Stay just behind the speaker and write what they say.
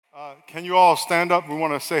Can you all stand up? We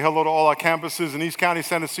want to say hello to all our campuses in East County,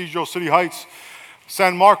 San Ysidro, City Heights,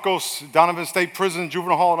 San Marcos, Donovan State Prison,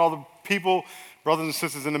 Juvenile Hall, and all the people, brothers and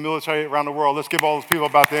sisters in the military around the world. Let's give all those people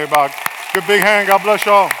about there a good big hand. God bless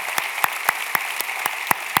y'all.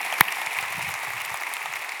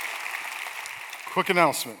 Quick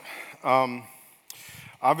announcement.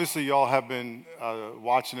 Obviously, y'all have been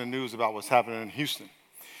watching the news about what's happening in Houston.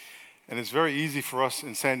 And it's very easy for us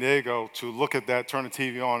in San Diego to look at that, turn the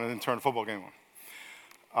TV on, and then turn the football game on.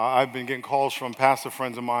 I've been getting calls from pastor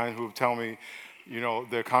friends of mine who tell me,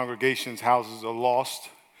 their congregations' houses are lost.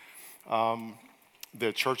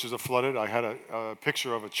 Their churches are flooded. I had a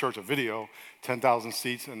picture of a church, a video, 10,000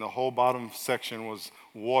 seats, and the whole bottom section was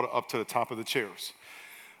water up to the top of the chairs.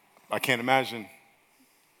 I can't imagine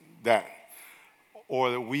that.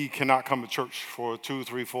 Or that we cannot come to church for 2,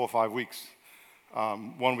 3, 4, 5 weeks.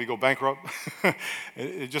 One, we go bankrupt.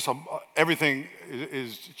 Everything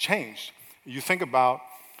is changed. You think about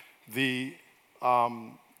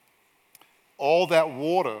all that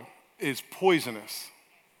water is poisonous.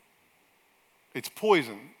 It's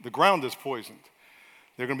poison. The ground is poisoned.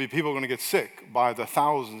 There are going to be people who are going to get sick by the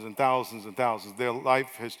thousands and thousands and thousands. Their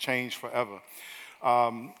life has changed forever.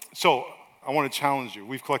 So I want to challenge you.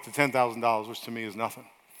 We've collected $10,000, which to me is nothing.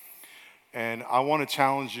 And I want to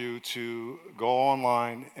challenge you to go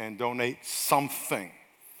online and donate something.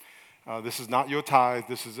 This is not your tithe.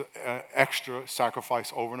 This is an extra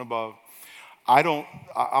sacrifice over and above.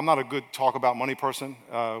 I'm not a good talk about money person,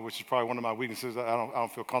 which is probably one of my weaknesses. I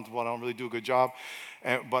don't feel comfortable. I don't really do a good job.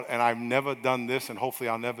 And I've never done this, and hopefully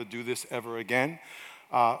I'll never do this ever again.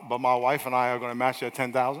 But my wife and I are going to match that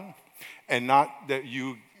 $10,000, and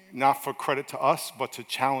not for credit to us, but to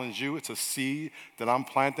challenge you. It's a seed that I'm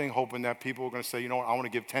planting, hoping that people are going to say, I want to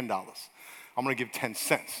give $10. I'm going to give 10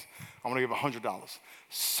 cents. I'm going to give $100.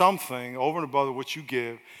 Something over and above what you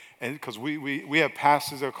give. And because we have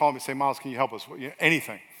pastors that call me and say, Miles, can you help us?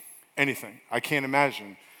 Anything. I can't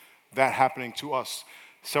imagine that happening to us.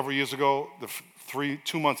 Several years ago,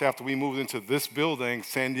 2 months after we moved into this building,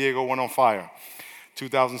 San Diego went on fire.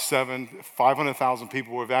 2007, 500,000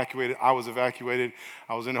 people were evacuated. I was evacuated.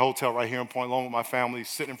 I was in a hotel right here in Point Loma with my family,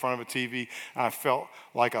 sitting in front of a TV, and I felt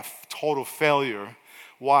like a total failure.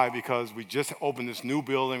 Why? Because we just opened this new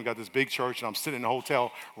building, we got this big church, and I'm sitting in the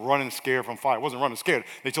hotel running scared from fire. I wasn't running scared.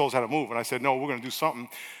 They told us how to move, and I said, no, we're going to do something.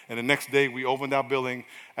 And the next day, we opened our building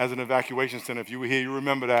as an evacuation center. If you were here, you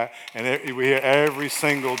remember that. And we're here every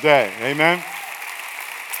single day. Amen?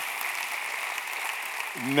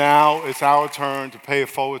 Now it's our turn to pay it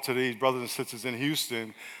forward to these brothers and sisters in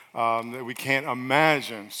Houston that we can't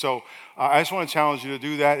imagine. So I just want to challenge you to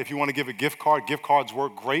do that. If you want to give a gift card, gift cards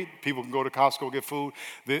work great. People can go to Costco, get food.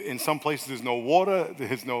 In some places, there's no water.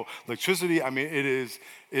 There's no electricity. I mean, it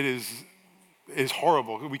is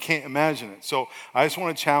horrible. We can't imagine it. So I just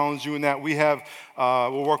want to challenge you in that. We're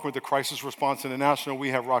working with the Crisis Response International. We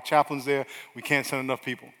have rock chaplains there. We can't send enough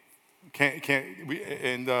people. So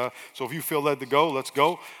if you feel led to go, let's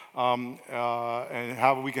go, and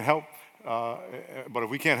however we can help. But if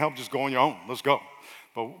we can't help, just go on your own. Let's go.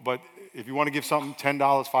 But if you want to give something, $10,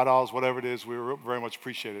 $5, whatever it is, we very much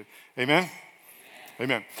appreciate it. Amen?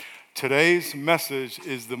 Amen. Today's message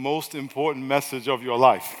is the most important message of your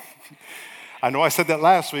life. I know I said that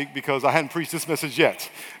last week because I hadn't preached this message yet.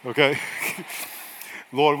 Okay.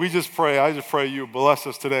 Lord, I just pray you bless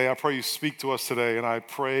us today. I pray you speak to us today, and I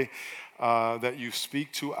pray that you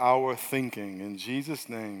speak to our thinking. In Jesus'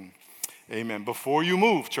 name, amen. Before you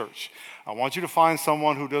move, church, I want you to find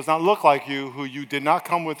someone who does not look like you, who you did not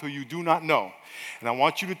come with, who you do not know. And I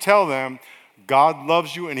want you to tell them, God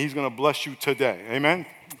loves you, and he's going to bless you today. Amen?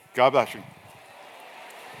 God bless you.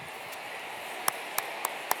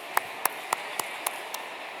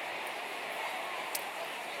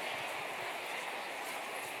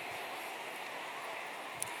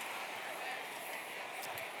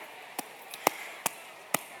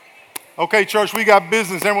 Okay, church, we got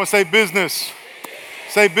business. Everyone say business.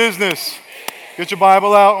 Say business. Get your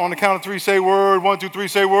Bible out. On the count of 3, say word. 1, 2, 3,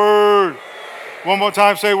 say word. One more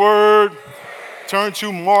time, say word. Turn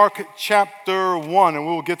to Mark chapter 1, and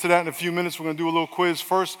we'll get to that in a few minutes. We're going to do a little quiz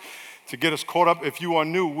first to get us caught up. If you are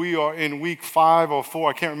new, we are in week 5 or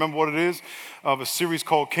 4, I can't remember what it is, of a series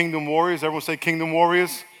called Kingdom Warriors. Everyone say Kingdom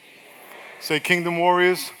Warriors. Say Kingdom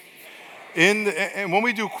Warriors. And when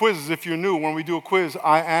we do quizzes, if you're new, when we do a quiz,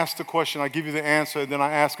 I ask the question, I give you the answer, and then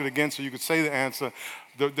I ask it again so you could say the answer.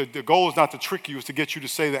 The goal is not to trick you, it's to get you to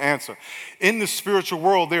say the answer. In the spiritual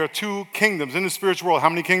world, there are 2 kingdoms. In the spiritual world, how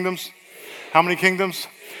many kingdoms? How many kingdoms?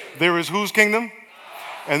 There is whose kingdom?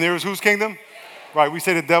 And there is whose kingdom? Right, we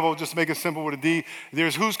say the devil, just to make it simple with a D. There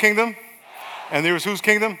is whose kingdom? And there is whose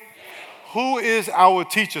kingdom? Who is our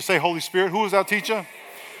teacher? Say Holy Spirit. Who is our teacher?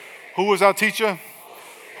 Who is our teacher?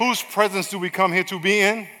 Whose presence do we come here to be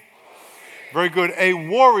in? Very good. A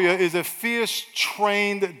warrior is a fierce,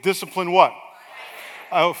 trained, disciplined what?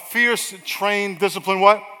 A fierce, trained, disciplined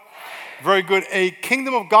what? Very good. A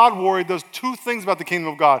kingdom of God warrior does two things about the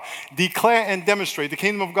kingdom of God. Declare and demonstrate. The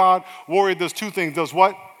kingdom of God warrior does two things. Does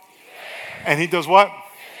what? And he does what?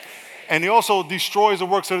 And he also destroys the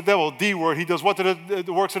works of the devil. D word. He does what to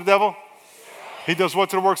the works of the devil? He does what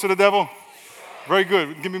to the works of the devil? Very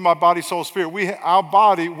good. Give me my body, soul, spirit. Our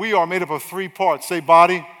body, we are made up of three parts. Say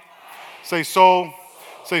body, say soul,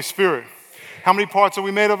 say spirit. How many parts are we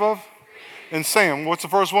made up of? And say them. What's the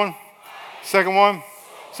first one? Second one?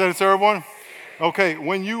 Say the third one? Okay,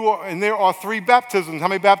 and there are three baptisms. How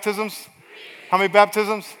many baptisms? How many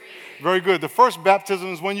baptisms? Very good. The first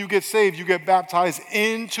baptism is when you get saved, you get baptized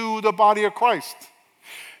into the body of Christ.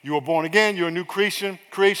 You are born again. You're a new creation,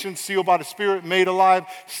 sealed by the Spirit, made alive,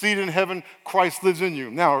 seated in heaven. Christ lives in you.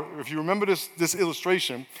 Now, if you remember this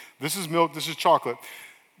illustration, this is milk, this is chocolate.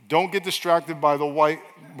 Don't get distracted by the white,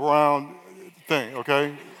 brown thing,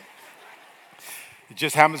 okay? It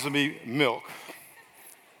just happens to be milk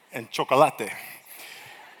and chocolate.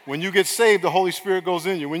 When you get saved, the Holy Spirit goes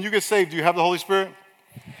in you. When you get saved, do you have the Holy Spirit?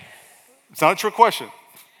 It's not a trick question.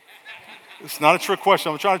 It's not a trick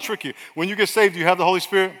question. I'm trying to trick you. When you get saved, do you have the Holy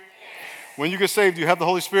Spirit? When you get saved, do you have the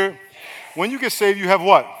Holy Spirit? When you get saved, you have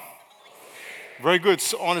what? Very good.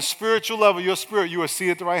 So on a spiritual level, your spirit, you are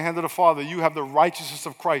seated at the right hand of the Father. You have the righteousness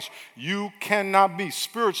of Christ. You cannot be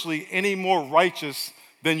spiritually any more righteous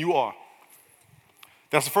than you are.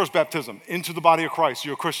 That's the first baptism, into the body of Christ.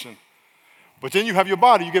 You're a Christian. But then you have your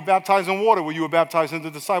body. You get baptized in water where you were baptized into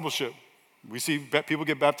discipleship. We see people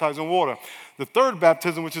get baptized in water. The third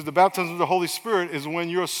baptism, which is the baptism of the Holy Spirit, is when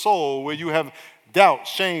your soul, where you have doubt,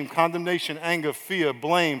 shame, condemnation, anger, fear,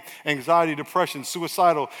 blame, anxiety, depression,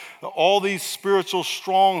 suicidal, all these spiritual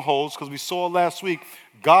strongholds, because we saw last week,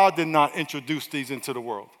 God did not introduce these into the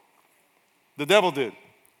world. The devil did.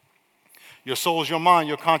 Your soul is your mind,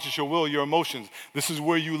 your conscience, your will, your emotions. This is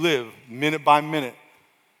where you live, minute by minute.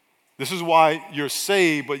 This is why you're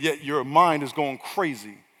saved, but yet your mind is going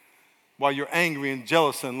crazy. Why you're angry and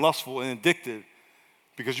jealous and lustful and addicted,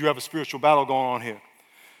 because you have a spiritual battle going on here.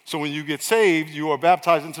 So when you get saved, you are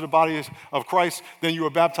baptized into the body of Christ, then you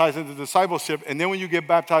are baptized into discipleship, and then when you get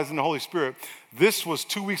baptized in the Holy Spirit, this was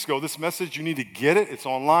 2 weeks ago. This message, you need to get it. It's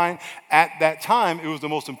online. At that time, it was the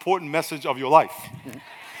most important message of your life.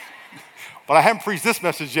 But I haven't preached this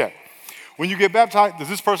message yet. When you get baptized, does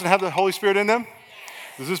this person have the Holy Spirit in them?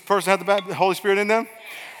 Does this person have the Holy Spirit in them?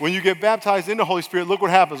 When you get baptized in the Holy Spirit, look what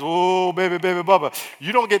happens. Oh, baby, bubba.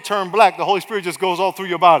 You don't get turned black. The Holy Spirit just goes all through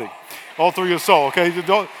your body, all through your soul, okay?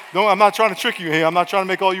 Don't, I'm not trying to trick you here. I'm not trying to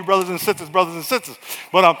make all you brothers and sisters.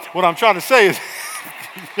 But what I'm trying to say is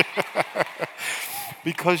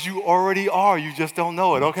because you already are. You just don't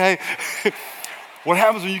know it, okay? What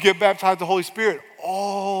happens when you get baptized in the Holy Spirit?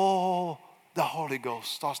 Oh, the Holy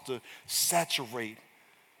Ghost starts to saturate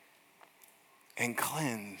and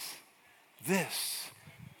cleanse this.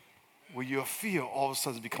 Where your fear all of a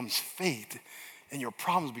sudden becomes faith and your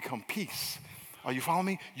problems become peace. Are you following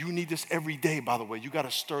me? You need this every day, by the way. You got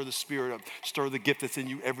to stir the Spirit up, stir the gift that's in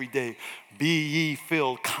you every day. Be ye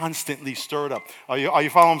filled, constantly stirred up. Are you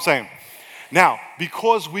following what I'm saying? Now,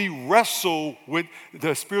 because we wrestle with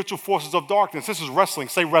the spiritual forces of darkness, this is wrestling.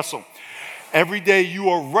 Say wrestle. Every day you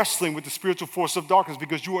are wrestling with the spiritual force of darkness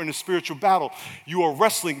because you are in a spiritual battle. You are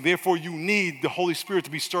wrestling, therefore you need the Holy Spirit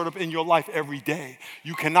to be stirred up in your life every day.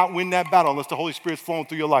 You cannot win that battle unless the Holy Spirit's flowing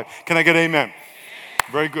through your life. Can I get an amen?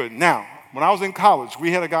 Very good. Now, when I was in college,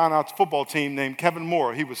 we had a guy on our football team named Kevin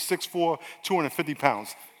Moore. He was 6'4", 250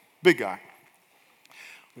 pounds. Big guy.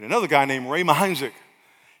 We had another guy named Ray Maheinzig.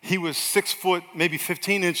 He was 6 foot, maybe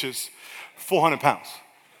 15 inches, 400 pounds.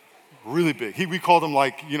 Really big. We called him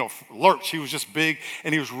Lurch. He was just big,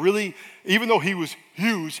 and he was really, even though he was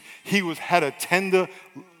huge, had a tender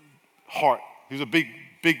heart. He was a big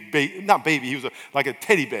baby, not baby, he was like a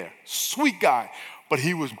teddy bear. Sweet guy, but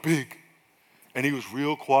he was big, and he was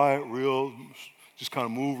real quiet, just kind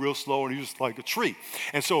of move real slow, and he was like a tree.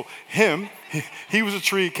 And so he was a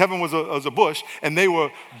tree, Kevin was a bush, and they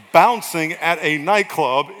were bouncing at a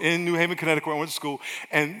nightclub in New Haven, Connecticut, where I went to school.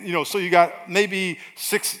 And, so you got maybe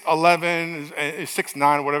 6'11",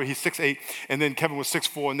 6'9", or whatever, he's 6'8", and then Kevin was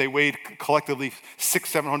 6'4", and they weighed collectively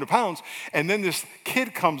 600-700 pounds. And then this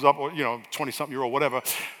kid comes up, or, 20-something-year-old, whatever,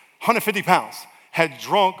 150 pounds. Had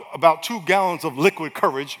drunk about 2 gallons of liquid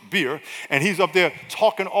courage, beer, and he's up there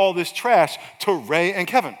talking all this trash to Ray and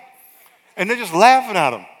Kevin. And they're just laughing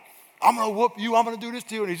at him. I'm going to whoop you. I'm going to do this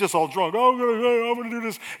to you. And he's just all drunk. Oh, I'm going to do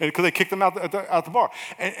this. And because they kicked him out the bar.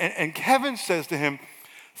 And Kevin says to him,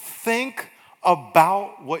 think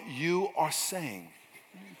about what you are saying.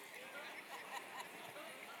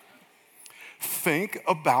 Think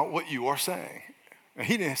about what you are saying. And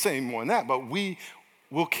he didn't say any more than that, but we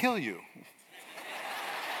will kill you.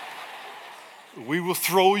 We will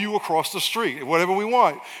throw you across the street, whatever we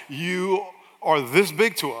want. You are this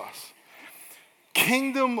big to us.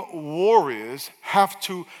 Kingdom warriors have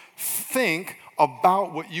to think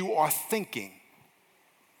about what you are thinking.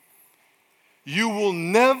 You will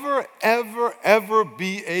never, ever, ever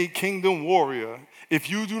be a kingdom warrior if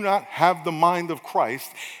you do not have the mind of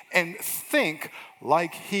Christ and think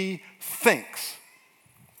like he thinks.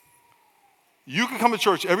 You can come to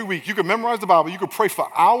church every week. You can memorize the Bible. You can pray for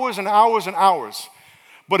hours and hours and hours.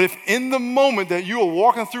 But if in the moment that you are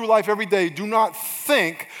walking through life every day, do not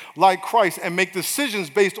think like Christ and make decisions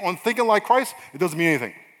based on thinking like Christ, it doesn't mean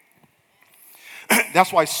anything.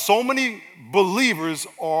 That's why so many believers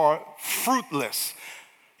are fruitless,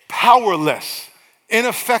 powerless,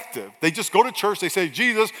 ineffective. They just go to church, they say,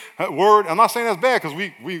 Jesus, word. I'm not saying that's bad because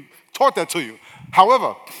we taught that to you.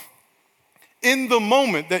 However, in the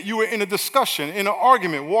moment that you are in a discussion, in an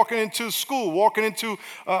argument, walking into school, walking into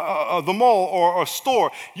the mall or a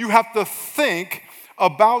store, you have to think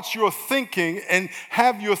about your thinking and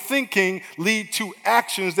have your thinking lead to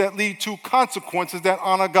actions that lead to consequences that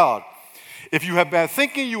honor God. If you have bad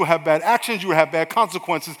thinking, you will have bad actions, you will have bad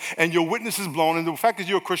consequences, and your witness is blown, and the fact that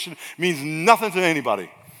you're a Christian means nothing to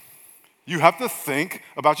anybody. You have to think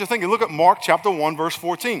about your thinking. Look at Mark chapter 1, verse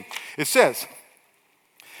 14. It says,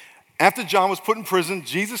 after John was put in prison,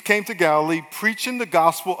 Jesus came to Galilee preaching the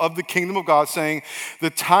gospel of the kingdom of God, saying, the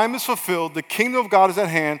time is fulfilled, the kingdom of God is at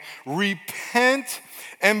hand, repent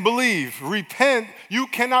and believe. Repent, you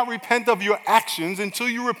cannot repent of your actions until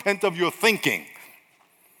you repent of your thinking.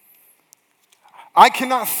 I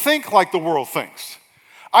cannot think like the world thinks.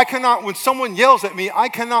 I cannot, when someone yells at me, I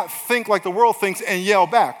cannot think like the world thinks and yell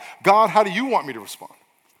back. God, how do you want me to respond?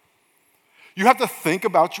 You have to think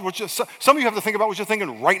about some of you have to think about what you're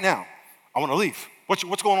thinking right now. I want to leave. What's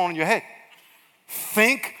going on in your head?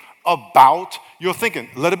 Think about your thinking.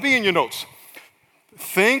 Let it be in your notes.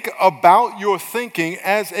 Think about your thinking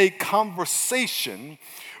as a conversation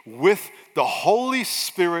with the Holy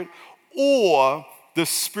Spirit or the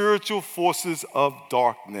spiritual forces of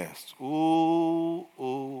darkness. Ooh,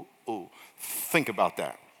 ooh, ooh. Think about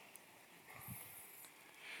that.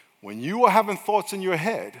 When you are having thoughts in your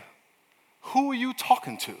head, who are you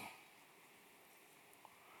talking to?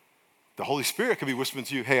 The Holy Spirit could be whispering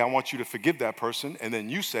to you, hey, I want you to forgive that person, and then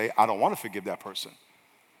you say, I don't want to forgive that person.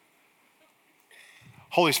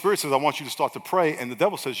 Holy Spirit says, I want you to start to pray, and the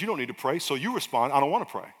devil says, you don't need to pray, so you respond, I don't want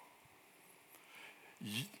to pray.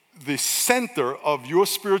 The center of your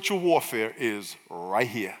spiritual warfare is right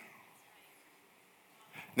here.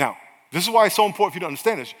 Now, this is why it's so important for you to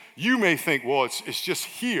understand this. You may think, well, it's just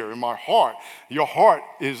here in my heart. Your heart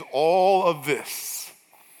is all of this.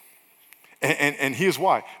 And here's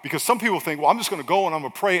why. Because some people think, well, I'm just going to go and I'm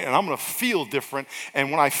going to pray and I'm going to feel different.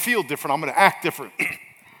 And when I feel different, I'm going to act different.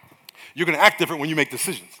 You're going to act different when you make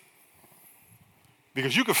decisions.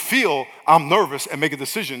 Because you could feel I'm nervous and make a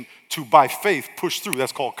decision to, by faith, push through.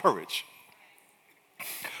 That's called courage.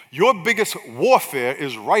 Your biggest warfare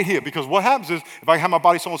is right here, because what happens is, if I have my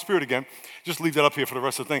body, soul, and spirit again, just leave that up here for the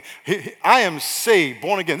rest of the thing. I am saved,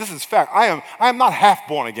 born again. This is fact. I am not half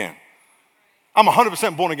born again. I'm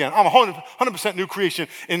 100% born again. I'm 100% new creation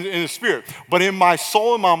in the spirit. But in my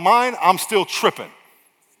soul and my mind, I'm still tripping.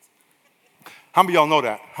 How many of y'all know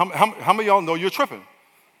that? How many of y'all know you're tripping?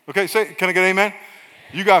 Okay, can I get an amen?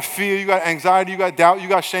 You got fear, you got anxiety, you got doubt, you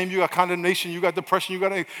got shame, you got condemnation, you got depression,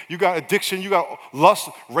 you got addiction, you got lust,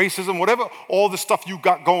 racism, whatever, all the stuff you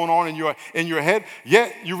got going on in your head.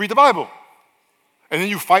 Yet you read the Bible. And then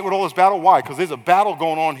you fight with all this battle. Why? Because there's a battle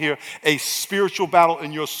going on here, a spiritual battle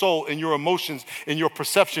in your soul, in your emotions, in your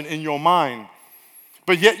perception, in your mind.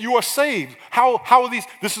 But yet you are saved. How are these?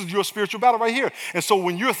 This is your spiritual battle right here. And so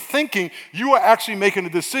when you're thinking, you are actually making a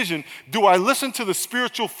decision. Do I listen to the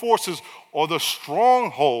spiritual forces or the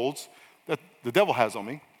strongholds that the devil has on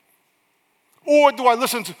me? Or do I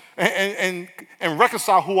listen to and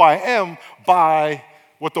reconcile who I am by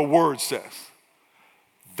what the word says?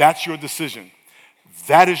 That's your decision.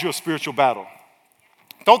 That is your spiritual battle.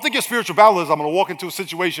 Don't think your spiritual battle is I'm going to walk into a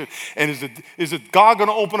situation and is it God going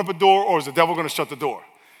to open up a door or is the devil going to shut the door?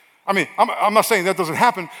 I mean, I'm not saying that doesn't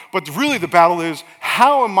happen, but really the battle is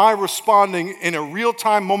how am I responding in a real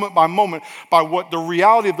time, moment by moment, by what the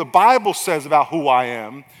reality of the Bible says about who I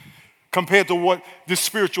am compared to what this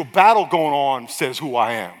spiritual battle going on says who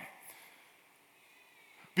I am.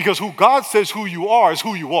 Because who God says who you are is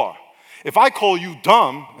who you are. If I call you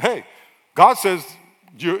dumb, hey, God says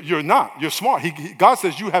you're not. You're smart. God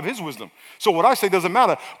says you have his wisdom. So what I say doesn't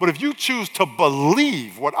matter. But if you choose to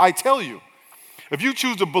believe what I tell you, if you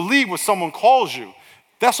choose to believe what someone calls you,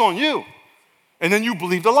 that's on you. And then you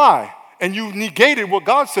believed a lie. And you negated what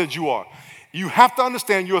God said you are. You have to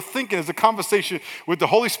understand your thinking is a conversation with the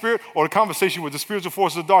Holy Spirit or a conversation with the spiritual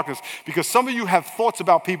forces of darkness. Because some of you have thoughts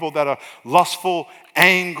about people that are lustful,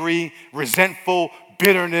 angry, resentful,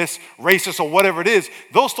 bitterness, racist, or whatever it is.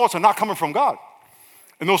 Those thoughts are not coming from God.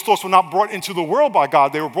 And those thoughts were not brought into the world by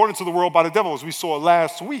God. They were brought into the world by the devil, as we saw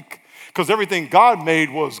last week. Because everything God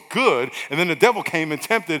made was good, and then the devil came and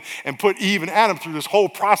tempted and put Eve and Adam through this whole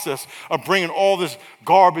process of bringing all this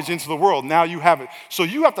garbage into the world. Now you have it. So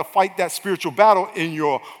you have to fight that spiritual battle in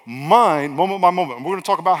your mind, moment by moment. And we're going to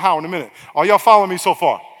talk about how in a minute. Are y'all following me so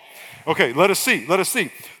far? Okay, let us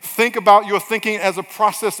see. Think about your thinking as a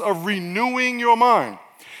process of renewing your mind.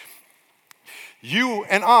 You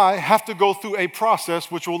and I have to go through a process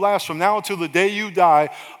which will last from now until the day you die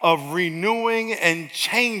of renewing and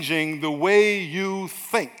changing the way you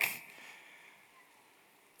think.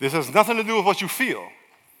 This has nothing to do with what you feel.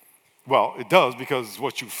 Well, it does, because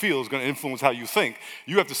what you feel is going to influence how you think.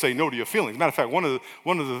 You have to say no to your feelings. Matter of fact, one of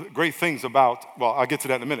the great things about, well, I'll get to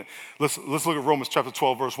that in a minute. Let's look at Romans chapter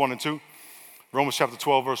 12, verse 1 and 2. Romans chapter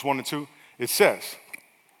 12, verse 1 and 2. It says,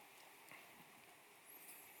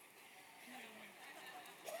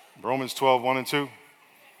 Romans 12, 1 and 2.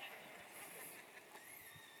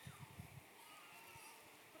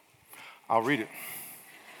 I'll read it.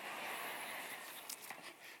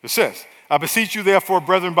 It says, I beseech you therefore,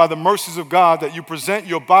 brethren, by the mercies of God, that you present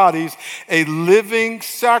your bodies a living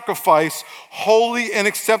sacrifice, holy and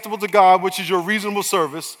acceptable to God, which is your reasonable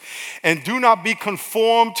service. And do not be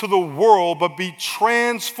conformed to the world, but be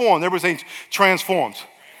transformed. Everybody say transformed.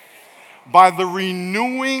 By the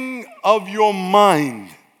renewing of your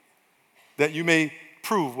mind, that you may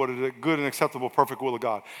prove what is a good and acceptable, perfect will of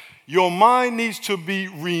God. Your mind needs to be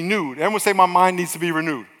renewed. Everyone say, my mind needs to be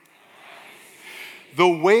renewed. The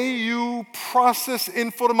way you process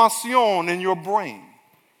information in your brain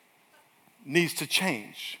needs to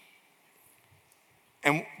change.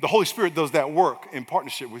 And the Holy Spirit does that work in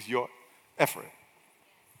partnership with your effort.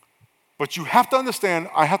 But you have to understand,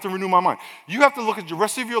 I have to renew my mind. You have to look at the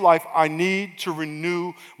rest of your life, I need to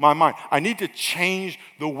renew my mind. I need to change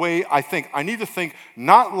the way I think. I need to think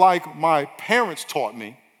not like my parents taught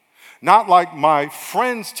me, not like my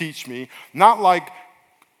friends teach me, not like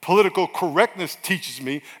political correctness teaches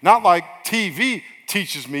me, not like TV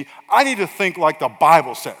teaches me. I need to think like the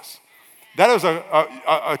Bible says. That is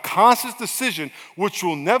a conscious decision which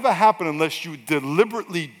will never happen unless you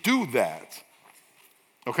deliberately do that.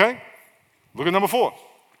 Okay? Look at number 4,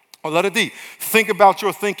 or letter D. Think about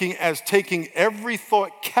your thinking as taking every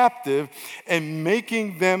thought captive and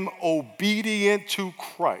making them obedient to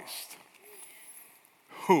Christ.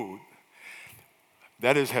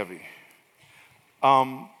 That is heavy.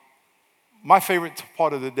 My favorite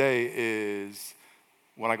part of the day is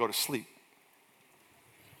when I go to sleep.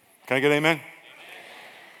 Can I get an amen?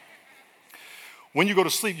 When you go to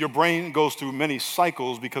sleep, your brain goes through many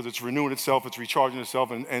cycles because it's renewing itself, it's recharging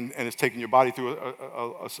itself, and it's taking your body through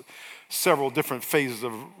several different phases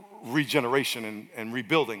of regeneration and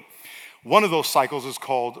rebuilding. One of those cycles is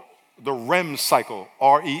called the REM cycle,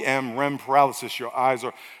 R-E-M, REM paralysis. Your eyes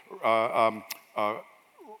are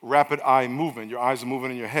rapid eye movement. Your eyes are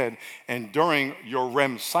moving in your head. And during your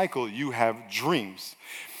REM cycle, you have dreams.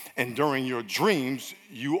 And during your dreams,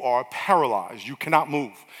 you are paralyzed. You cannot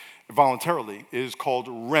move voluntarily. It is called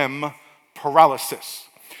REM paralysis.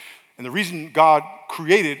 And the reason God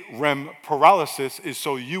created REM paralysis is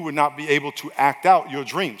so you would not be able to act out your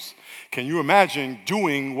dreams. Can you imagine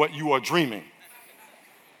doing what you are dreaming?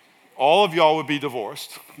 All of y'all would be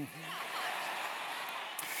divorced.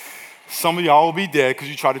 Some of y'all will be dead because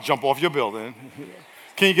you try to jump off your building.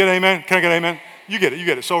 Can you get an amen? Can I get an amen? You get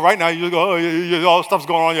it. So right now you go, all this stuff's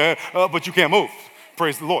going on in your head, but you can't move.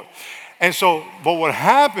 Praise the Lord. And so, but what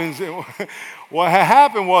happened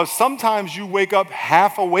was sometimes you wake up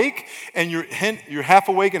half awake and you're half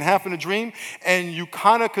awake and half in a dream, and you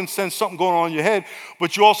kind of can sense something going on in your head,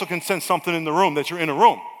 but you also can sense something in the room, that you're in a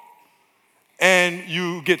room. And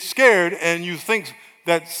you get scared and you think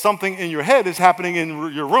that something in your head is happening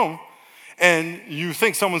in your room, and you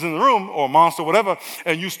think someone's in the room or a monster or whatever,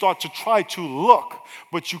 and you start to try to look,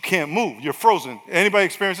 but you can't move. You're frozen. Anybody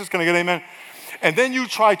experience this? Can I get an amen? And then you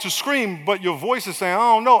try to scream, but your voice is saying,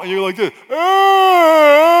 I don't know. And you're like this.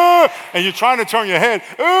 And you're trying to turn your head.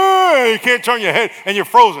 And you can't turn your head, and you're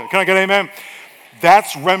frozen. Can I get an amen?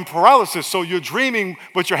 That's REM paralysis. So you're dreaming,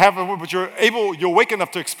 but you're awake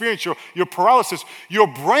enough to experience your paralysis. Your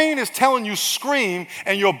brain is telling you scream,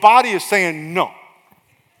 and your body is saying no.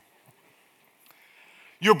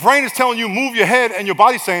 Your brain is telling you move your head, and your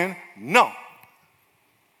body's saying no.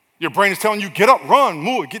 Your brain is telling you get up, run,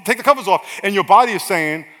 move, take the covers off, and your body is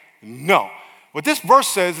saying no. What this verse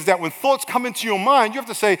says is that when thoughts come into your mind, you have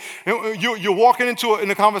to say, you're walking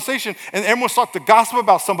in a conversation and everyone starts to gossip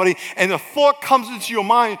about somebody, and the thought comes into your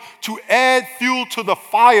mind to add fuel to the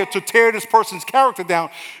fire to tear this person's character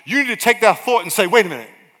down. You need to take that thought and say, wait a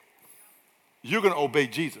minute, you're going to obey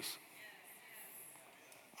Jesus.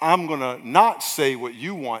 I'm going to not say what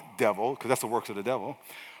you want, devil, because that's the works of the devil,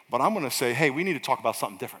 but I'm going to say, hey, we need to talk about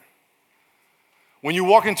something different. When you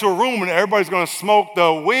walk into a room and everybody's going to smoke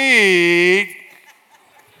the weed,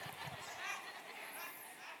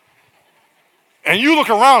 and you look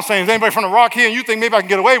around saying, is anybody from the rock here? And you think maybe I can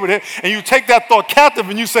get away with it. And you take that thought captive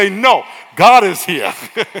and you say, no, God is here.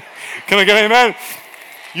 Can I get an amen?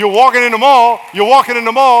 You're walking in the mall,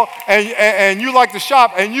 and you like to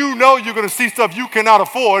shop, and you know you're going to see stuff you cannot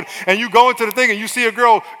afford, and you go into the thing, and you see a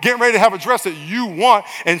girl getting ready to have a dress that you want,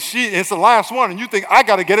 and it's the last one, and you think, I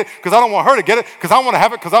got to get it because I don't want her to get it, because I want to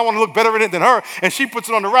have it, because I want to look better in it than her, and she puts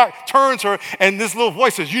it on the rack, turns her, and this little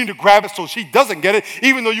voice says, you need to grab it so she doesn't get it,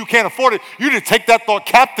 even though you can't afford it. You need to take that thought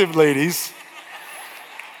captive, ladies,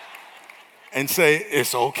 and say,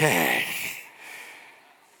 it's okay.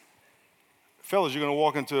 Fellas, you're going to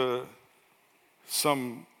walk into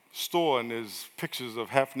some store and there's pictures of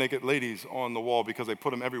half-naked ladies on the wall because they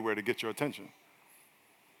put them everywhere to get your attention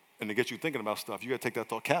and to get you thinking about stuff. You got to take that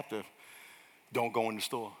thought captive. Don't go in the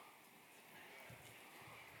store.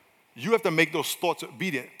 You have to make those thoughts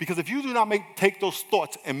obedient, because if you do not take those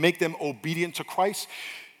thoughts and make them obedient to Christ,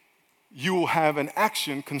 you will have an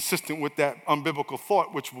action consistent with that unbiblical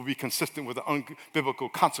thought, which will be consistent with an unbiblical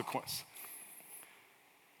consequence.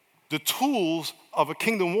 The tools of a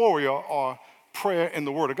kingdom warrior are prayer and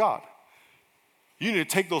the word of God. You need to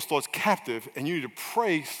take those thoughts captive and you need to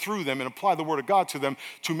pray through them and apply the word of God to them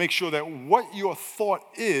to make sure that what your thought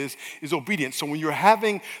is obedient. So when you're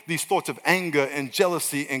having these thoughts of anger and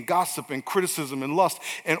jealousy and gossip and criticism and lust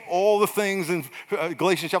and all the things in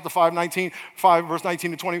Galatians chapter 5, verse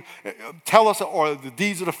 19 to 20, tell us, or the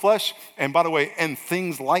deeds of the flesh, and by the way, and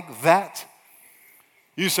things like that,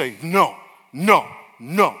 you say, no, no,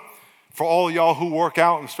 no. For all of y'all who work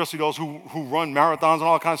out, and especially those who run marathons and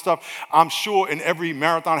all that kind of stuff, I'm sure in every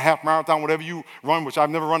marathon, half marathon, whatever you run, which I've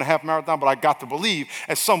never run a half marathon, but I got to believe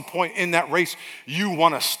at some point in that race, you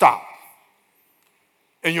want to stop.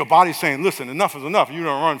 And your body's saying, listen, enough is enough. You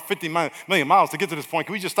don't run 50 million miles to get to this point.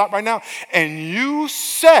 Can we just stop right now? And you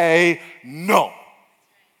say, no.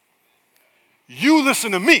 You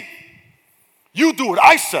listen to me. You do what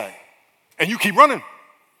I say. And you keep running.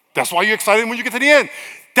 That's why you're excited when you get to the end.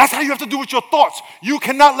 That's how you have to do with your thoughts. You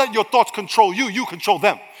cannot let your thoughts control you. You control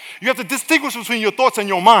them. You have to distinguish between your thoughts and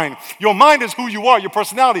your mind. Your mind is who you are, your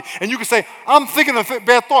personality. And you can say, I'm thinking a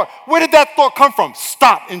bad thought. Where did that thought come from?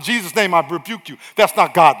 Stop. In Jesus' name, I rebuke you. That's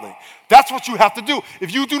not godly. That's what you have to do.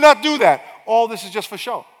 If you do not do that, all this is just for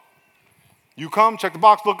show. You come, check the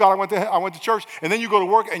box, look, God, I went to church, and then you go to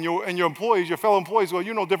work, and your employees, your fellow employees go,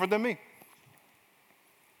 you're no different than me.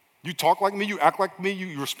 You talk like me, you act like me,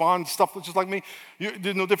 you respond to stuff just like me.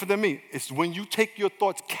 You're no different than me. It's when you take your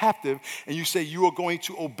thoughts captive and you say, you are going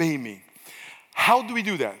to obey me. How do we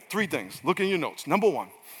do that? 3 things. Look in your notes. Number 1,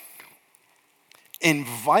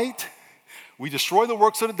 we destroy the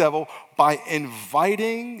works of the devil by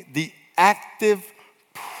inviting the active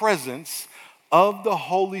presence of the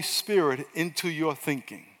Holy Spirit into your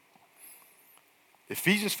thinking.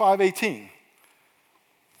 Ephesians 5:18.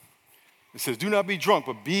 It says, do not be drunk,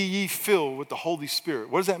 but be ye filled with the Holy Spirit.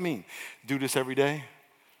 What does that mean? Do this every day?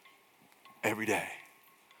 Every day.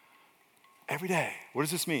 Every day. What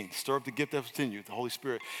does this mean? Stir up the gift that's within you, the Holy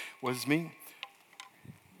Spirit. What does this mean?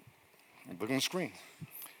 Look on the screen.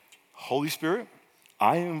 Holy Spirit,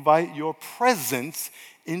 I invite your presence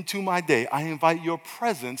into my day. I invite your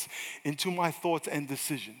presence into my thoughts and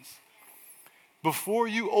decisions. Before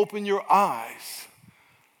you open your eyes,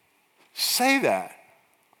 say that.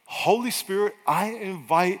 Holy Spirit, I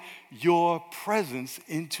invite your presence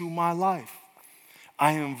into my life.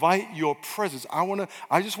 I invite your presence.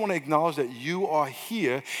 I just want to acknowledge that you are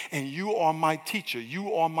here and you are my teacher.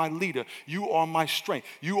 You are my leader. You are my strength.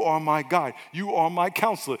 You are my guide. You are my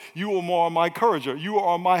counselor. You are my encourager. You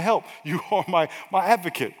are my help. You are my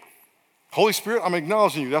advocate. Holy Spirit, I'm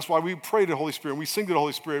acknowledging you. That's why we pray to the Holy Spirit. We sing to the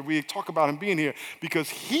Holy Spirit. We talk about him being here because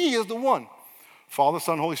he is the one. Father,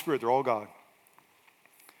 Son, Holy Spirit, they're all God.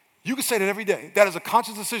 You can say that every day. That is a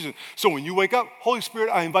conscious decision. So when you wake up, Holy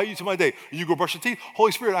Spirit, I invite you to my day. When you go brush your teeth,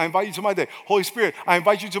 Holy Spirit, I invite you to my day. Holy Spirit, I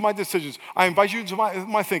invite you to my decisions. I invite you to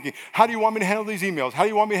my thinking. How do you want me to handle these emails? How do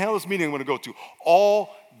you want me to handle this meeting I'm going to go to?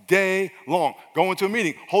 All day long. Go into a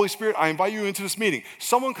meeting. Holy Spirit, I invite you into this meeting.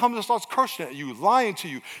 Someone comes and starts cursing at you, lying to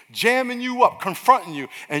you, jamming you up, confronting you,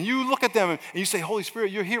 and you look at them and you say, Holy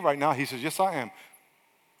Spirit, you're here right now. He says, yes, I am.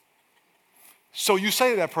 So you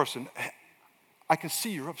say to that person, I can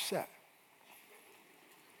see you're upset.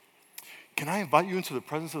 Can I invite you into the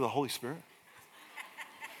presence of the Holy Spirit?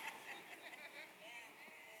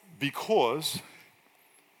 Because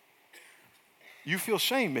you feel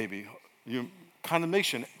shame maybe, you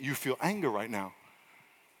condemnation, you feel anger right now.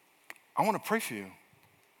 I want to pray for you.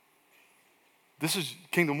 This is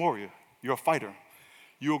Kingdom Warrior. You're a fighter.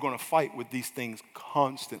 You are going to fight with these things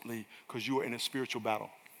constantly because you are in a spiritual battle.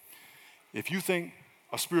 If you think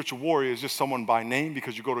a spiritual warrior is just someone by name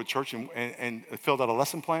because you go to church and filled out a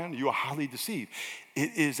lesson plan, you are highly deceived.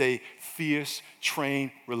 It is a fierce,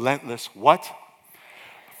 trained, relentless what?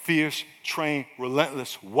 Fierce, trained,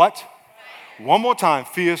 relentless what? One more time.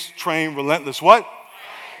 Fierce, trained, relentless what?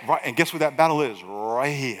 Right. And guess what that battle is?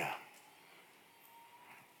 Right here.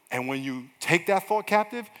 And when you take that thought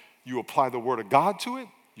captive, you apply the word of God to it,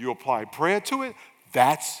 you apply prayer to it,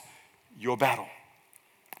 that's your battle.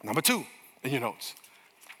 Number 2 in your notes.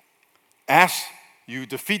 You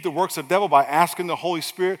defeat the works of the devil by asking the Holy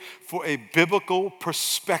Spirit for a biblical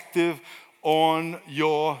perspective on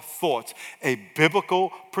your thoughts. A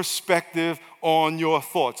biblical perspective on your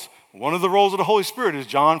thoughts. One of the roles of the Holy Spirit is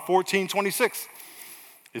John 14:26.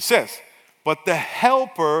 It says, but the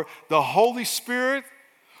Helper, the Holy Spirit,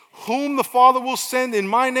 whom the Father will send in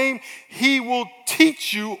my name, he will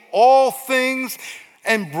teach you all things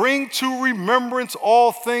and bring to remembrance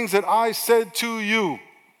all things that I said to you.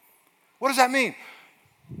 What does that mean?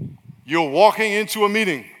 You're walking into a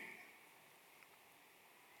meeting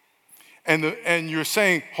and you're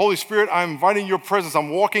saying, Holy Spirit, I'm inviting your presence.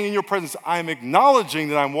 I'm walking in your presence. I'm acknowledging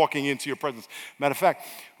that I'm walking into your presence. Matter of fact,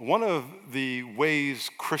 one of the ways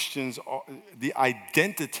Christians, the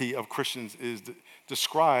identity of Christians is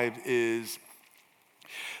described is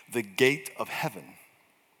the gate of heaven.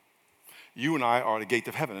 You and I are the gate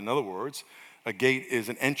of heaven. In other words, a gate is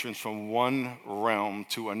an entrance from one realm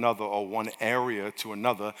to another or one area to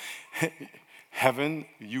another. Heaven,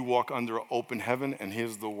 you walk under an open heaven, and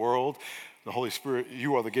here's the world. The Holy Spirit,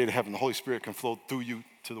 you are the gate of heaven. The Holy Spirit can flow through you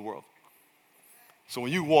to the world. So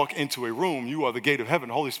when you walk into a room, you are the gate of heaven.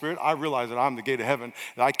 Holy Spirit, I realize that I'm the gate of heaven,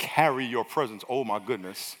 that I carry your presence. Oh, my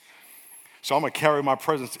goodness. So I'm going to carry my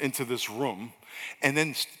presence into this room. And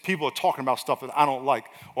then people are talking about stuff that I don't like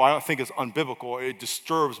or I don't think is unbiblical or it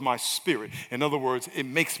disturbs my spirit. In other words, it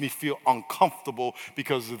makes me feel uncomfortable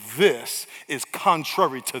because this is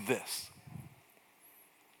contrary to this.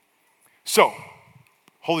 So,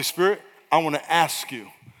 Holy Spirit, I want to ask you,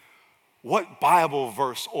 what Bible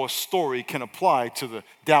verse or story can apply to the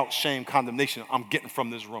doubt, shame, condemnation I'm getting from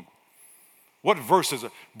this room? What verse is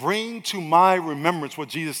it? Bring to my remembrance what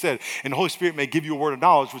Jesus said. And the Holy Spirit may give you a word of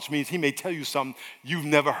knowledge, which means he may tell you something you've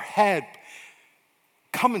never had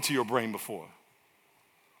come into your brain before.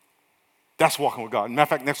 That's walking with God. Matter of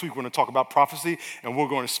fact, next week we're going to talk about prophecy, and we're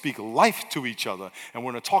going to speak life to each other. And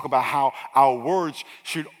we're going to talk about how our words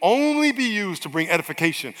should only be used to bring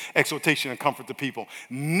edification, exhortation, and comfort to people,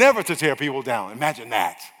 never to tear people down. Imagine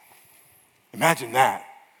that. Imagine that.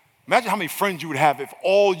 Imagine how many friends you would have if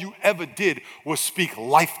all you ever did was speak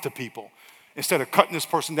life to people. Instead of cutting this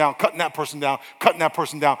person down, cutting that person down, cutting that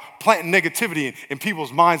person down, planting negativity in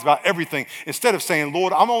people's minds about everything. Instead of saying,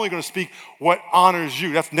 Lord, I'm only going to speak what honors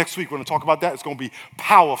you. That's next week. We're going to talk about that. It's going to be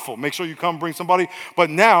powerful. Make sure you come bring somebody. But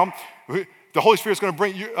now, the Holy Spirit's going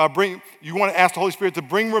to you want to ask the Holy Spirit to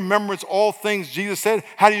bring remembrance all things Jesus said.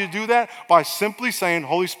 How do you do that? By simply saying,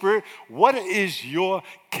 Holy Spirit, what is your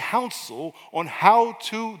counsel on how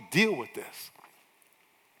to deal with this?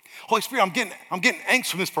 Holy Spirit, I'm getting angst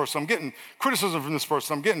from this person. I'm getting criticism from this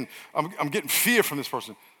person. I'm getting fear from this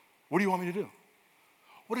person. What do you want me to do?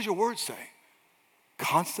 What does your word say?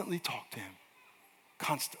 Constantly talk to him.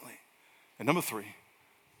 Constantly. And number 3,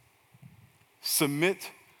 submit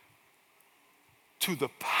to the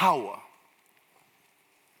power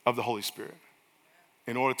of the Holy Spirit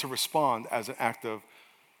in order to respond as an act of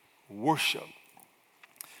worship.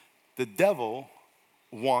 The devil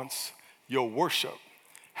wants your worship.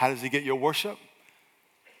 How does he get your worship?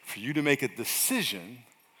 For you to make a decision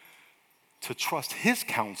to trust his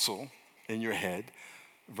counsel in your head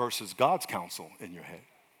versus God's counsel in your head.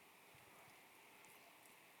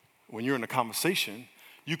 When you're in a conversation,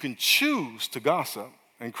 you can choose to gossip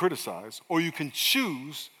and criticize, or you can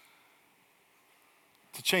choose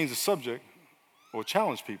to change the subject or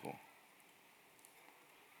challenge people.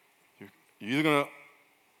 You're either going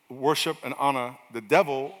to worship and honor the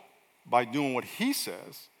devil by doing what he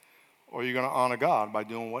says, or you're going to honor God by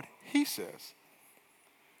doing what he says.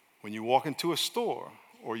 When you walk into a store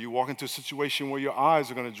or you walk into a situation where your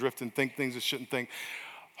eyes are going to drift and think things that shouldn't think,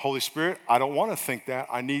 Holy Spirit, I don't want to think that.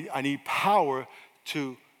 I need power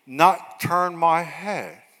to not turn my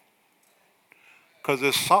head because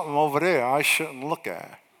there's something over there I shouldn't look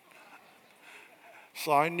at.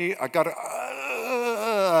 So I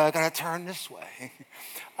gotta turn this way.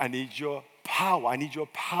 I need your power. I need your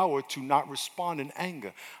power to not respond in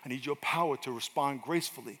anger. I need your power to respond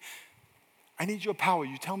gracefully. I need your power.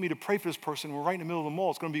 You tell me to pray for this person. We're right in the middle of the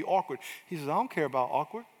mall. It's going to be awkward. He says, I don't care about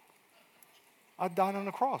awkward. I died on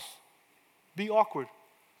the cross. Be awkward.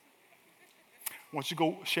 Why don't you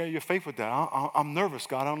go share your faith with that? I'm nervous,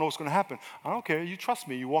 God. I don't know what's going to happen. I don't care. You trust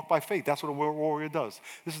me. You walk by faith. That's what a warrior does.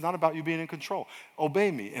 This is not about you being in control.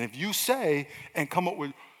 Obey me. And if you say and come up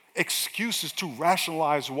with excuses to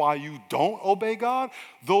rationalize why you don't obey God,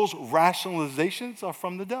 those rationalizations are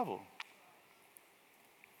from the devil.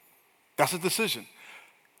 That's a decision.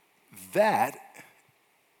 That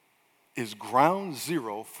is ground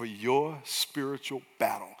zero for your spiritual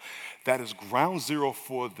battle. That is ground zero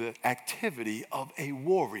for the activity of a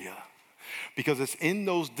warrior. Because it's in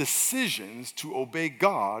those decisions to obey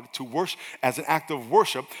God, to worship as an act of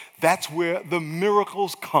worship, that's where the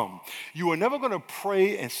miracles come. You are never going to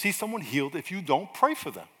pray and see someone healed if you don't pray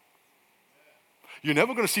for them. You're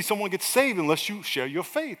never going to see someone get saved unless you share your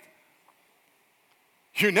faith.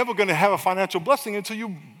 You're never going to have a financial blessing until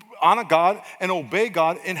you honor God and obey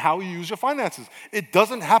God in how you use your finances. It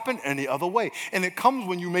doesn't happen any other way. And it comes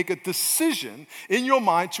when you make a decision in your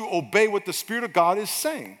mind to obey what the Spirit of God is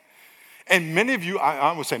saying. And many of you,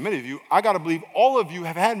 I would say many of you, I got to believe all of you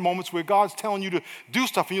have had moments where God's telling you to do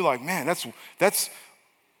stuff and you're like, man, that's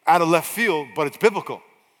out of left field, but it's biblical.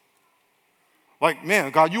 Like,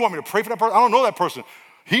 man, God, you want me to pray for that person? I don't know that person.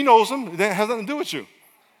 He knows them. That has nothing to do with you.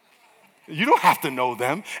 You don't have to know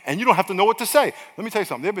them, and you don't have to know what to say. Let me tell you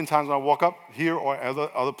something. There have been times when I walk up here or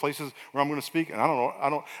other places where I'm going to speak, and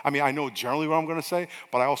I know generally what I'm going to say,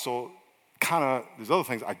 but I also there's other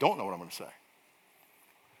things I don't know what I'm going to say.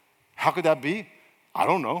 How could that be? I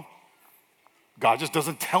don't know. God just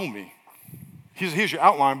doesn't tell me. Here's your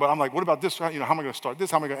outline, but I'm like, what about this? How am I going to start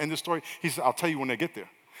this? How am I going to end this story? He says, I'll tell you when they get there.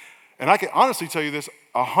 And I can honestly tell you this,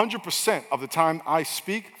 100% of the time I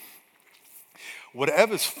speak,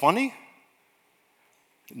 whatever's funny,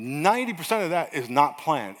 90% of that is not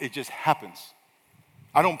planned. It just happens.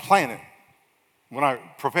 I don't plan it when I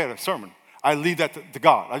prepare a sermon. I leave that to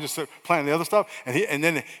God. I just plan the other stuff, and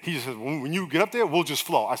then he just says, when you get up there, we'll just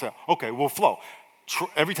flow. I said, okay, we'll flow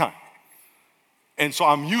every time. And so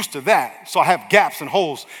I'm used to that. So I have gaps and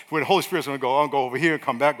holes where the Holy Spirit's going to go, I'll go over here,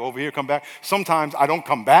 come back, go over here, come back. Sometimes I don't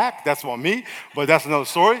come back. That's on me, but that's another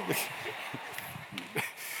story.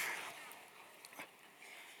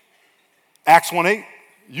 Acts 1:8.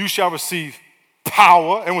 You shall receive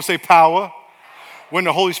power, everyone say power, when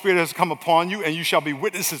the Holy Spirit has come upon you, and you shall be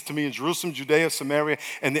witnesses to me in Jerusalem, Judea, Samaria,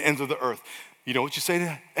 and the ends of the earth. You know what you say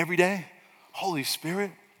to every day? Holy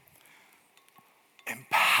Spirit,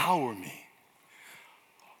 empower me.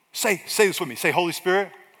 Say this with me. Say, Holy Spirit,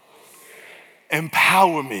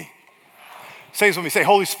 empower me. Say this with me. Say,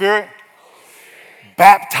 Holy Spirit,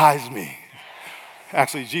 baptize me.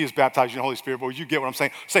 Actually, Jesus baptized you in the Holy Spirit, but you get what I'm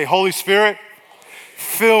saying. Say, Holy Spirit,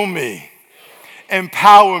 fill me,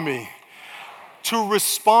 empower me to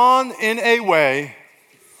respond in a way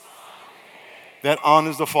that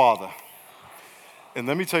honors the Father. And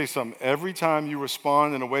let me tell you something. Every time you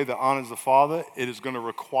respond in a way that honors the Father, it is going to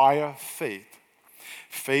require faith.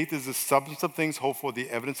 Faith is the substance of things hoped for, the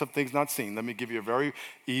evidence of things not seen. Let me give you a very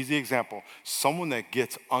easy example. Someone that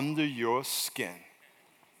gets under your skin.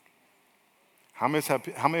 How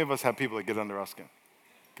many of us have people that get under our skin?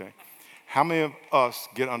 Okay. How many of us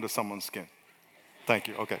get under someone's skin? Thank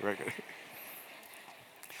you. Okay, very good.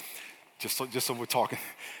 Just so we're talking.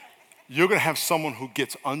 You're going to have someone who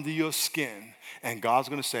gets under your skin, and God's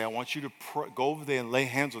going to say, I want you to go over there and lay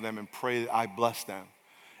hands on them and pray that I bless them.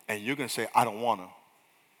 And you're going to say, I don't want to.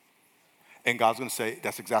 And God's going to say,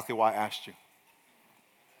 that's exactly why I asked you.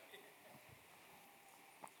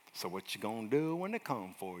 So what you going to do when they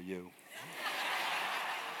come for you?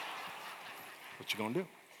 What you going to do?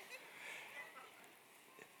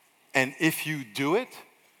 And if you do it,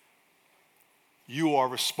 you are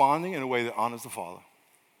responding in a way that honors the Father.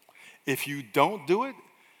 If you don't do it,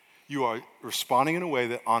 you are responding in a way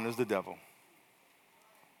that honors the devil.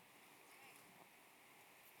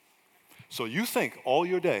 So you think all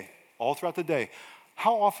your day, all throughout the day,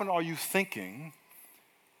 how often are you thinking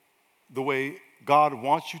the way God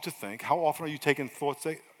wants you to think? How often are you taking thoughts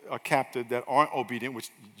that are captive that aren't obedient, which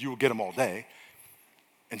you will get them all day,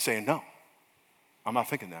 and saying, no, I'm not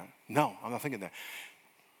thinking that. No, I'm not thinking that.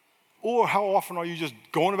 Or how often are you just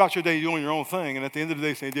going about your day doing your own thing, and at the end of the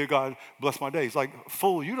day saying, dear God, bless my day? It's like,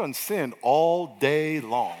 fool, you done sinned all day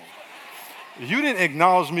long. You didn't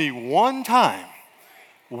acknowledge me one time.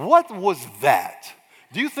 What was that?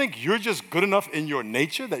 Do you think you're just good enough in your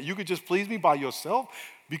nature that you could just please me by yourself?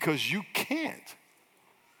 Because you can't.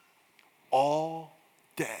 All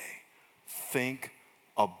day, think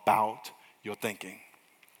about your thinking.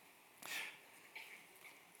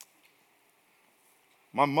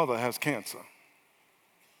 My mother has cancer.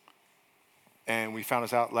 And we found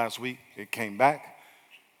this out last week. It came back.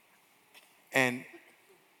 And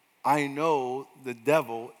I know the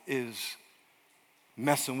devil is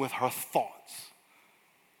messing with her thoughts.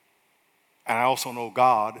 And I also know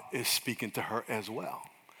God is speaking to her as well.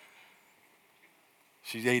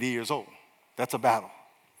 She's 80 years old. That's a battle.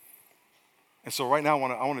 And so right now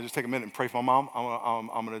I want to just take a minute and pray for my mom.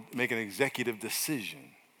 I'm going to make an executive decision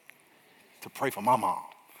to pray for my mom.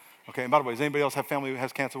 Okay, and by the way, does anybody else have family who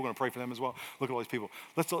has cancer? We're going to pray for them as well. Look at all these people.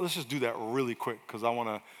 Let's just do that really quick because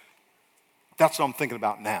that's what I'm thinking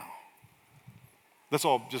about now. Let's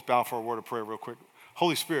all just bow for a word of prayer real quick.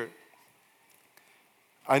 Holy Spirit,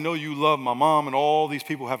 I know you love my mom and all these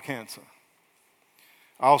people who have cancer.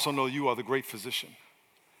 I also know you are the great physician.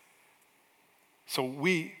 So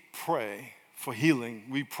we pray for healing.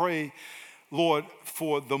 We pray, Lord,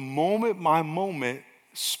 for the moment by moment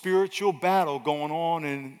spiritual battle going on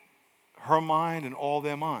in her mind and all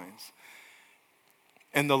their minds.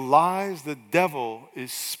 And the lies the devil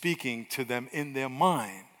is speaking to them in their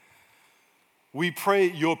mind. We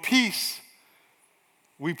pray your peace.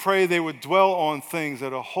 We pray they would dwell on things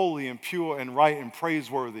that are holy and pure and right and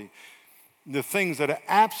praiseworthy. The things that are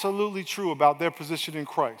absolutely true about their position in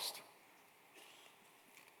Christ.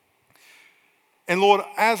 And Lord,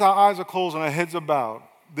 as our eyes are closed and our heads are bowed,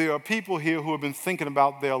 there are people here who have been thinking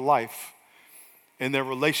about their life and their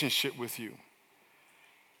relationship with you.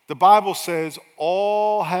 The Bible says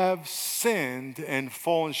all have sinned and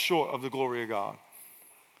fallen short of the glory of God.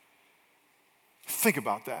 Think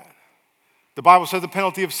about that. The Bible says the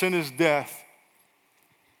penalty of sin is death,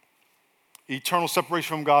 eternal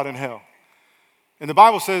separation from God in hell. And the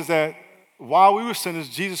Bible says that while we were sinners,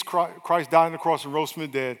 Jesus Christ died on the cross and rose from the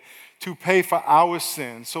dead to pay for our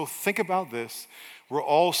sins. So think about this. We're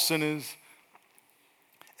all sinners,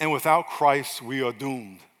 and without Christ, we are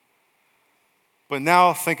doomed. But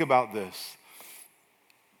now think about this.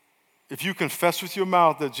 If you confess with your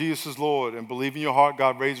mouth that Jesus is Lord and believe in your heart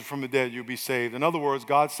God raised him from the dead, you'll be saved. In other words,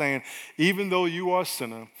 God's saying, even though you are a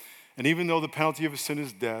sinner, and even though the penalty of a sin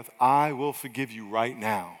is death, I will forgive you right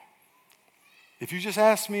now. If you just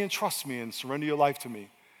ask me and trust me and surrender your life to me.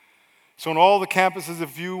 So on all the campuses,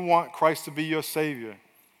 if you want Christ to be your Savior,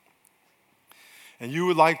 and you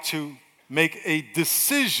would like to make a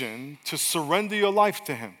decision to surrender your life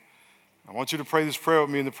to him, I want you to pray this prayer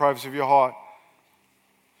with me in the privacy of your heart.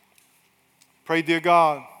 Pray, dear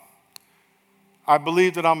God, I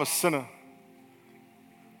believe that I'm a sinner,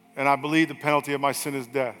 and I believe the penalty of my sin is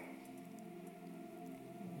death.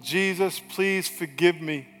 Jesus, please forgive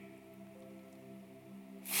me.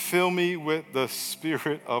 Fill me with the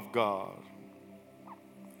Spirit of God.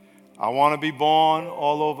 I want to be born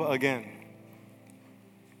all over again.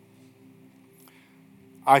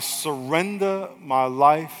 I surrender my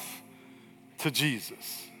life to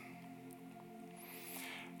Jesus.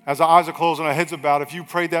 As our eyes are closed and our heads are bowed, if you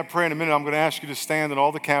prayed that prayer in a minute, I'm going to ask you to stand on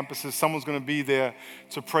all the campuses. Someone's going to be there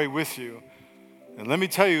to pray with you. And let me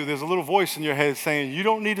tell you, there's a little voice in your head saying, you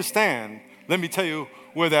don't need to stand. Let me tell you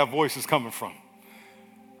where that voice is coming from.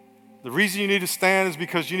 The reason you need to stand is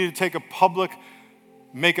because you need to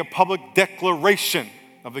make a public declaration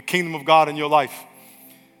of the kingdom of God in your life.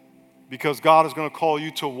 Because God is going to call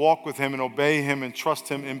you to walk with him and obey him and trust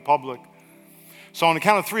him in public. So on the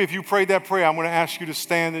count of 3, if you prayed that prayer, I'm going to ask you to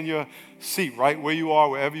stand in your seat right where you are,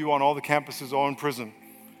 wherever you are on all the campuses or in prison.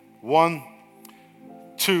 1,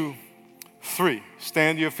 2, 3.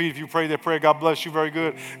 Stand to your feet if you prayed that prayer. God bless you. Very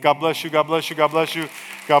good. God bless you. God bless you. God bless you.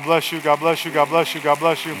 God bless you. God bless you. God bless you. God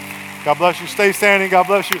bless you. God bless you. Stay standing. God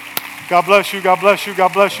bless you. God bless you. God bless you.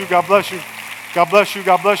 God bless you. God bless you. God bless you.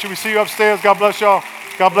 God bless you. We see you upstairs. God bless y'all.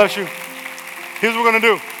 God bless you. Here's what we're going to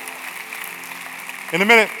do. In a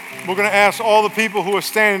minute, we're going to ask all the people who are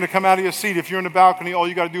standing to come out of your seat. If you're in the balcony, all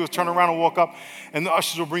you got to do is turn around and walk up, and the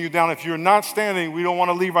ushers will bring you down. If you're not standing, we don't want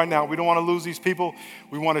to leave right now. We don't want to lose these people.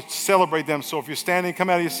 We want to celebrate them. So if you're standing, come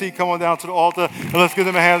out of your seat, come on down to the altar, and let's give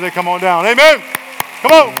them a hand as they come on down. Amen.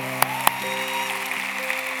 Come on.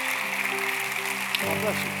 God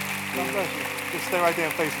bless you. God bless you. Just stay right there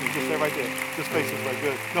and face me. Just stay right there. Just face us right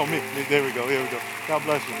good. No, me. There we go. Here we go. God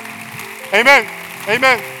bless you. Amen.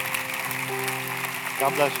 Amen.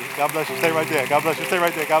 God bless you. God bless you. Stay right there. God bless you. Stay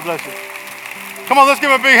right there. God bless you. Come on, let's give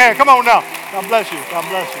him a big hand. Come on now. God bless you. God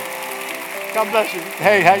bless you. God bless you.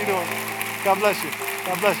 Hey, how you doing? God bless you.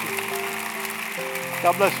 God bless you.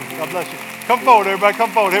 God bless you. God bless you. Come forward, everybody. Come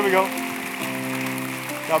forward. Here we go.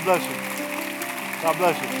 God bless you. God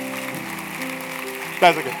bless you.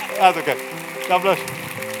 That's okay. That's okay. God bless you.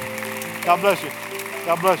 God bless you.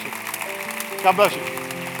 God bless you. God bless you.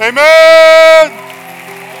 Amen.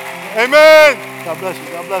 Amen. God bless you.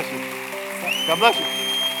 God bless you. God bless you.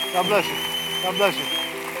 God bless you. God bless you.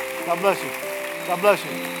 God bless you. God bless you.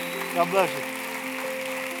 God bless you.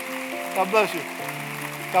 God bless you.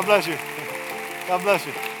 God bless you. God bless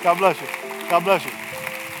you. God bless you. God bless you.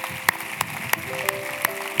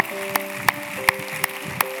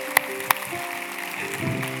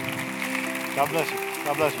 God bless you.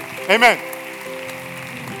 God bless you. Amen.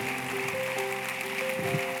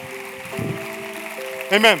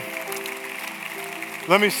 Amen.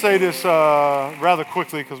 Let me say this rather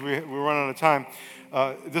quickly because we're running out of time.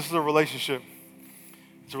 This is a relationship.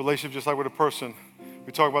 It's a relationship just like with a person.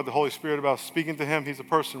 We talk about the Holy Spirit, about speaking to him. He's a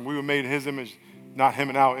person. We were made in his image, not him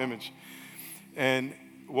in our image. And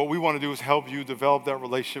what we want to do is help you develop that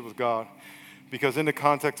relationship with God. Because in the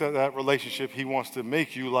context of that relationship, he wants to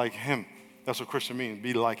make you like him. That's what Christian means,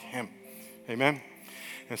 be like him. Amen?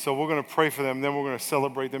 And so we're going to pray for them. Then we're going to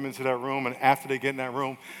celebrate them into that room. And after they get in that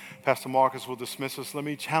room, Pastor Marcus will dismiss us. Let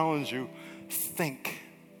me challenge you. Think.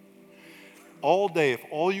 All day, if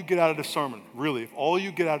all you get out of the sermon, really, if all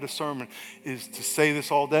you get out of the sermon is to say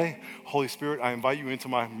this all day, Holy Spirit, I invite you into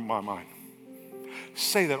my mind.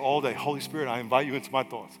 Say that all day. Holy Spirit, I invite you into my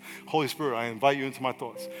thoughts. Holy Spirit, I invite you into my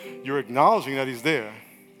thoughts. You're acknowledging that he's there,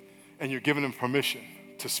 and you're giving him permission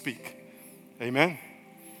to speak. Amen?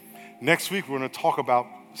 Next week, we're going to talk about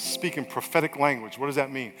speaking prophetic language. What does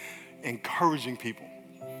that mean? Encouraging people.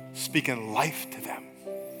 Speaking life to them.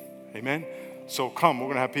 Amen? So come, we're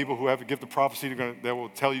going to have people who have a gift of prophecy that will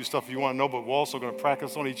tell you stuff you want to know, but we're also going to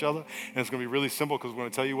practice on each other. And it's going to be really simple because we're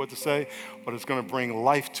going to tell you what to say, but it's going to bring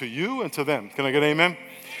life to you and to them. Can I get amen?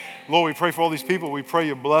 Lord, we pray for all these people. We pray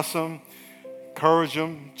you bless them, encourage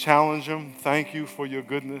them, challenge them. Thank you for your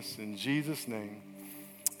goodness. In Jesus' name,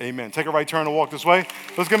 amen. Take a right turn and walk this way.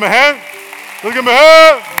 Let's give him a hand. Let's give him a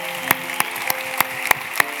hand.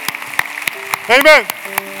 Amen.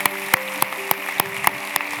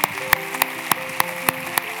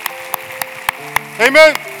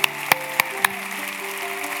 Amen.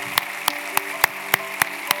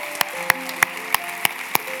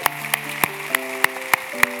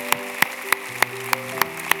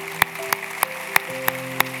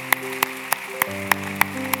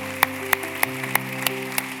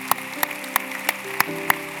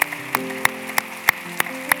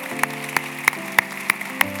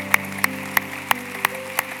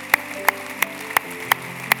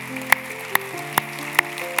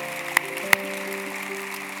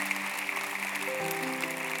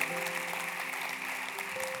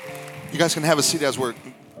 You guys can have a seat as we're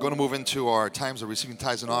going to move into our times of receiving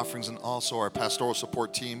tithes and offerings, and also our pastoral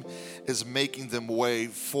support team is making them way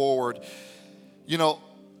forward. You know,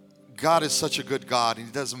 God is such a good God, and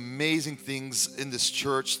he does amazing things in this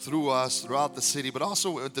church through us, throughout the city, but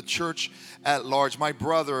also at the church at large. My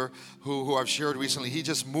brother, who I've shared recently, he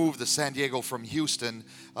just moved to San Diego from Houston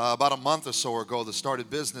about a month or so ago to start a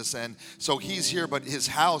business, and so he's here, but his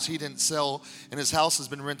house he didn't sell, and his house has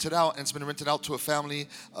been rented out, and it's been rented out to a family,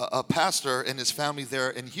 a pastor and his family there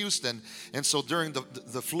in Houston. And so during the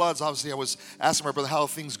floods, obviously I was asking my brother how are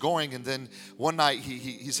things going, and then one night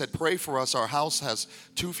he said, pray for us, our house has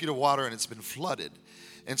 2 feet of water and it's been flooded.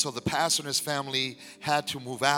 And so the pastor and his family had to move out.